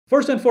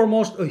First and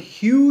foremost, a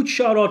huge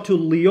shout out to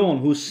Leon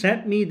who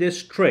sent me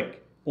this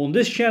trick. On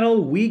this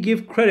channel, we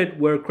give credit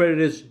where credit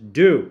is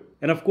due.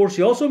 And of course,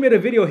 he also made a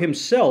video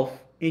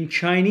himself in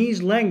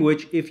Chinese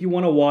language if you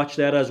want to watch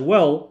that as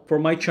well for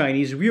my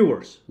Chinese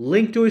viewers.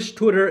 Link to his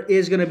Twitter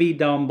is going to be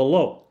down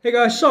below. Hey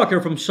guys, Sak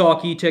here from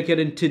SAKITECH, and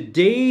in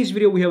today's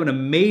video we have an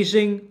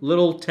amazing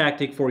little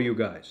tactic for you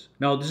guys.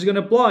 Now this is going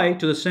to apply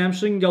to the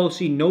Samsung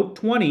Galaxy Note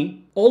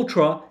 20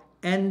 Ultra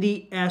and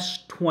the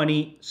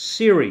S20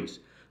 series.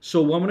 So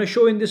what I'm going to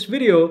show you in this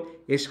video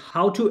is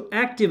how to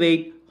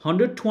activate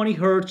 120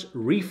 Hz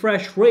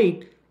refresh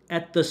rate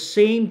at the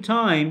same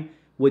time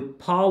with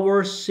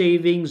power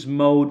savings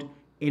mode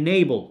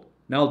enabled.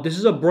 Now this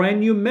is a brand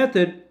new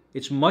method.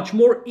 It's much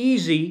more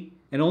easy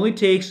and only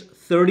takes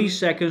 30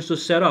 seconds to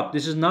set up.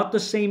 This is not the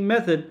same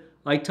method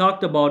I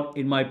talked about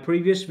in my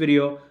previous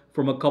video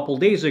from a couple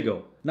days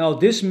ago. Now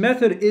this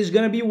method is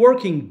going to be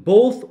working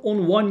both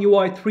on One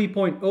UI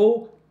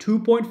 3.0,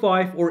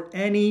 2.5 or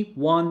any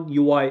One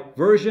UI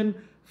version.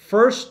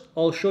 First,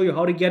 I'll show you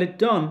how to get it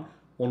done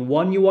on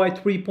One UI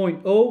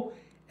 3.0,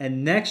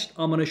 and next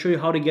I'm going to show you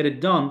how to get it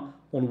done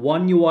on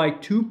One UI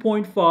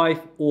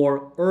 2.5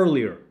 or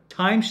earlier.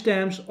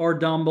 Timestamps are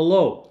down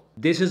below.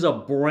 This is a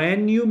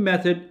brand new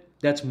method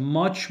that's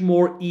much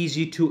more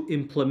easy to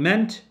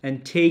implement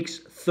and takes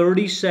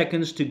 30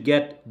 seconds to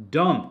get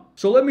done.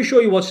 So let me show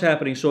you what's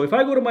happening. So if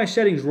I go to my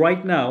settings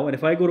right now and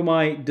if I go to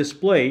my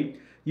display,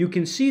 you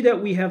can see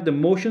that we have the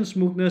motion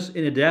smoothness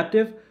in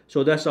adaptive.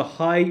 So that's a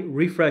high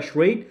refresh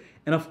rate.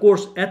 And of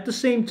course, at the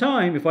same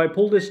time, if I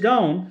pull this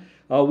down,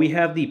 we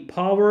have the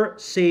power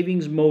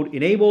savings mode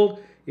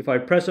enabled. If I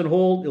press and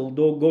hold,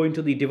 it'll go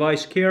into the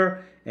device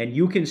care, and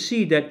you can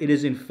see that it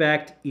is in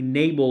fact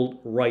enabled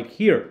right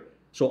here.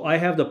 So I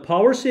have the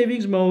power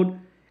savings mode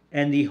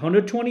and the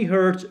 120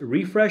 Hz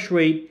refresh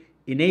rate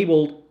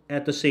enabled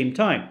at the same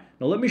time.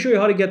 Now let me show you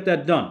how to get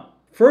that done.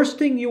 First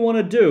thing you want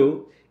to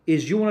do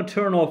is you want to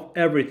turn off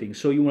everything.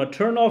 So you want to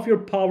turn off your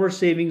power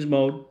savings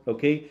mode,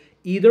 okay?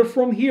 Either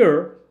from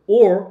here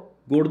or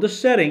go to the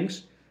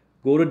settings,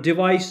 go to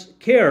device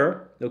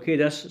care, okay?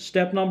 That's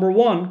step number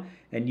one.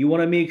 And you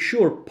want to make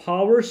sure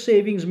power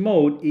savings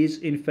mode is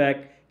in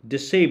fact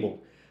disabled.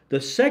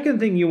 The second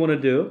thing you want to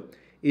do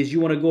is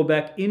you want to go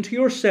back into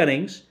your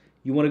settings.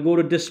 You want to go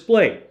to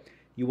display.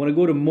 You want to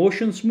go to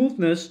motion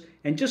smoothness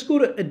and just go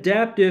to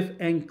adaptive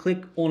and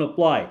click on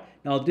apply.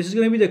 Now this is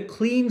going to be the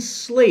clean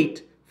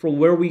slate from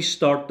where we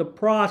start the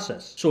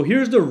process. So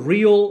here's the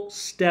real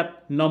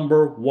step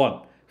number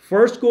one.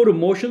 First, go to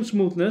motion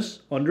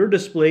smoothness under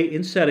display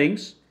in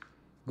settings.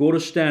 Go to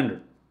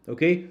standard.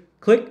 Okay,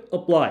 click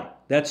apply.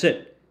 That's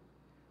it.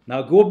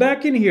 Now go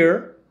back in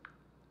here,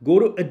 go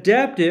to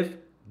adaptive,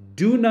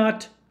 do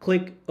not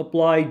click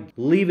apply,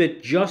 leave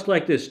it just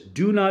like this.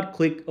 Do not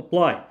click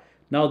apply.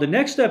 Now the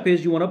next step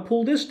is you want to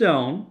pull this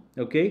down,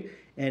 okay?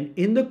 And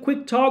in the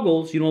quick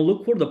toggles, you want to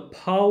look for the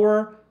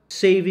power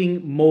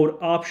saving mode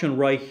option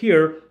right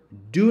here.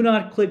 Do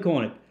not click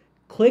on it.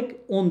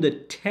 Click on the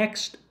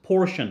text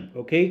portion,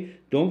 okay?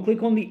 Don't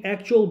click on the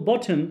actual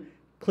button.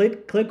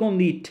 Click on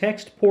the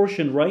text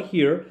portion right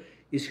here.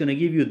 It's going to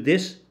give you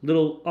this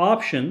little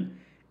option,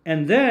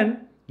 and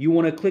then you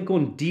want to click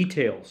on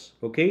details,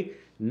 okay?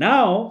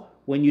 Now,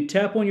 when you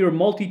tap on your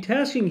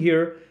multitasking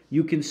here,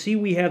 you can see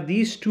we have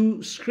these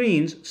two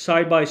screens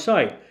side by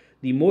side,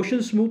 the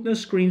motion smoothness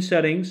screen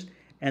settings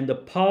and the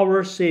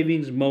power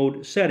savings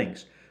mode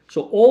settings.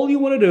 So all you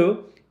want to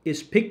do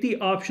is pick the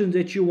options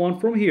that you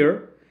want from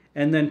here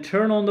and then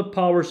turn on the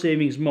power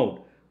savings mode.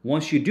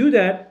 Once you do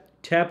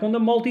that, tap on the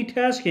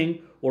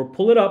multitasking or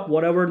pull it up,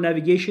 whatever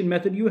navigation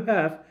method you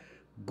have.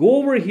 Go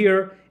over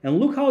here and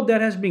look how that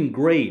has been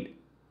grayed.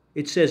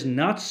 It says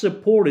not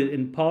supported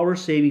in power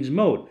savings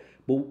mode,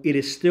 but it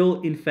is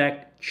still in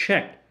fact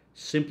checked.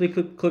 Simply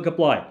click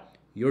apply.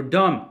 You're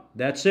done.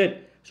 That's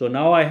it. So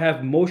now I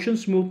have motion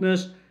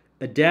smoothness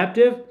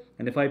adaptive,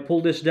 and if I pull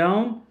this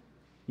down,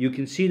 you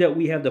can see that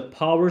we have the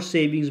power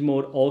savings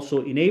mode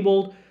also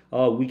enabled.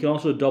 We can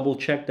also double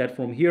check that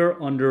from here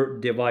under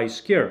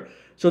device care.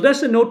 So that's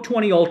the Note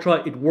 20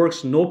 Ultra. It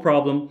works no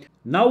problem.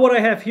 Now what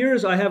I have here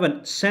is I have a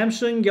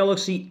Samsung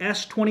Galaxy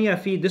S20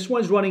 FE. This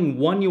one is running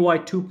One UI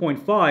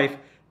 2.5.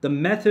 The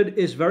method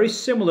is very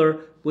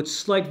similar with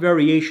slight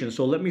variation.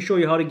 So let me show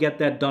you how to get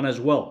that done as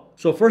well.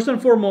 So first and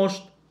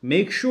foremost,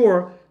 make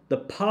sure the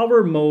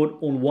power mode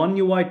on One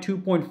UI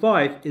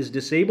 2.5 is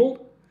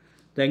disabled.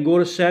 Then go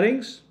to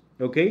settings,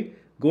 okay?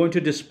 Go into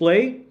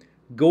display,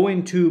 go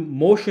into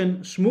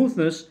motion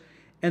smoothness,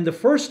 and the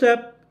first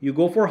step, you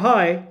go for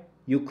high,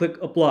 you click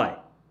apply.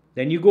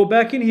 Then you go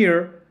back in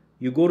here,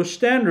 you go to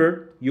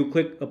standard, you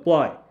click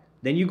apply.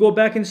 Then you go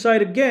back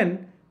inside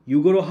again,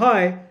 you go to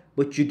high,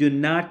 but you do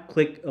not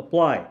click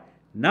apply.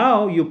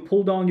 Now you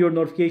pull down your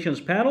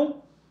notifications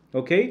panel,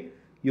 okay?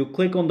 You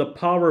click on the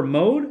power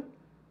mode,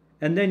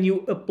 and then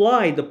you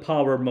apply the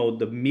power mode,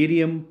 the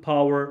medium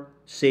power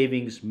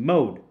savings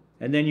mode.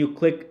 And then you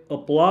click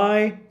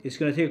apply. It's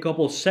going to take a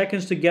couple of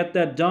seconds to get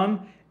that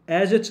done.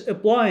 As it's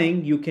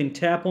applying, you can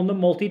tap on the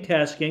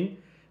multitasking,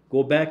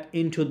 go back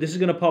into, this is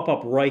going to pop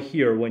up right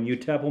here when you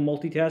tap on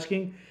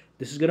multitasking.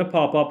 This is going to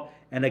pop up,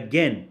 and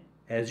again,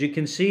 as you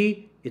can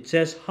see, it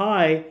says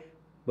high,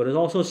 but it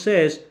also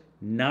says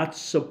not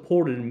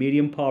supported in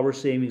medium power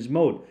savings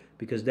mode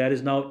because that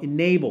is now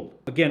enabled.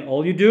 Again,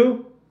 all you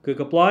do, click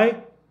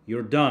apply,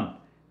 you're done.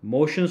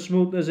 Motion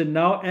smoothness is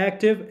now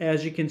active.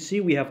 As you can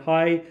see, we have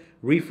high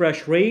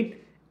refresh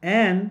rate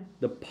and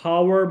the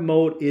power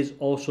mode is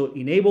also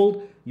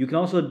enabled. You can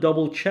also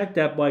double check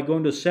that by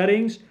going to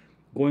settings,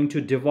 going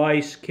to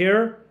device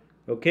care,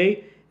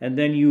 okay, and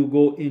then you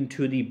go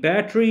into the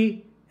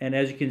battery, and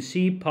as you can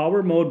see,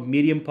 power mode,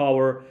 medium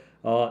power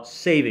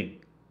saving.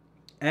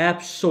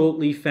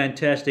 Absolutely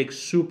fantastic,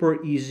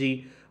 super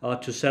easy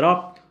to set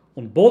up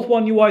on both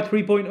One UI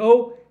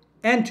 3.0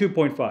 and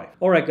 2.5.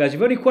 Alright guys, if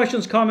you have any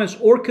questions, comments,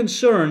 or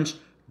concerns,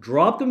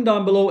 drop them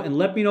down below and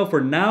let me know.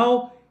 For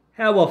now,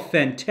 have a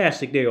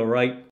fantastic day, alright?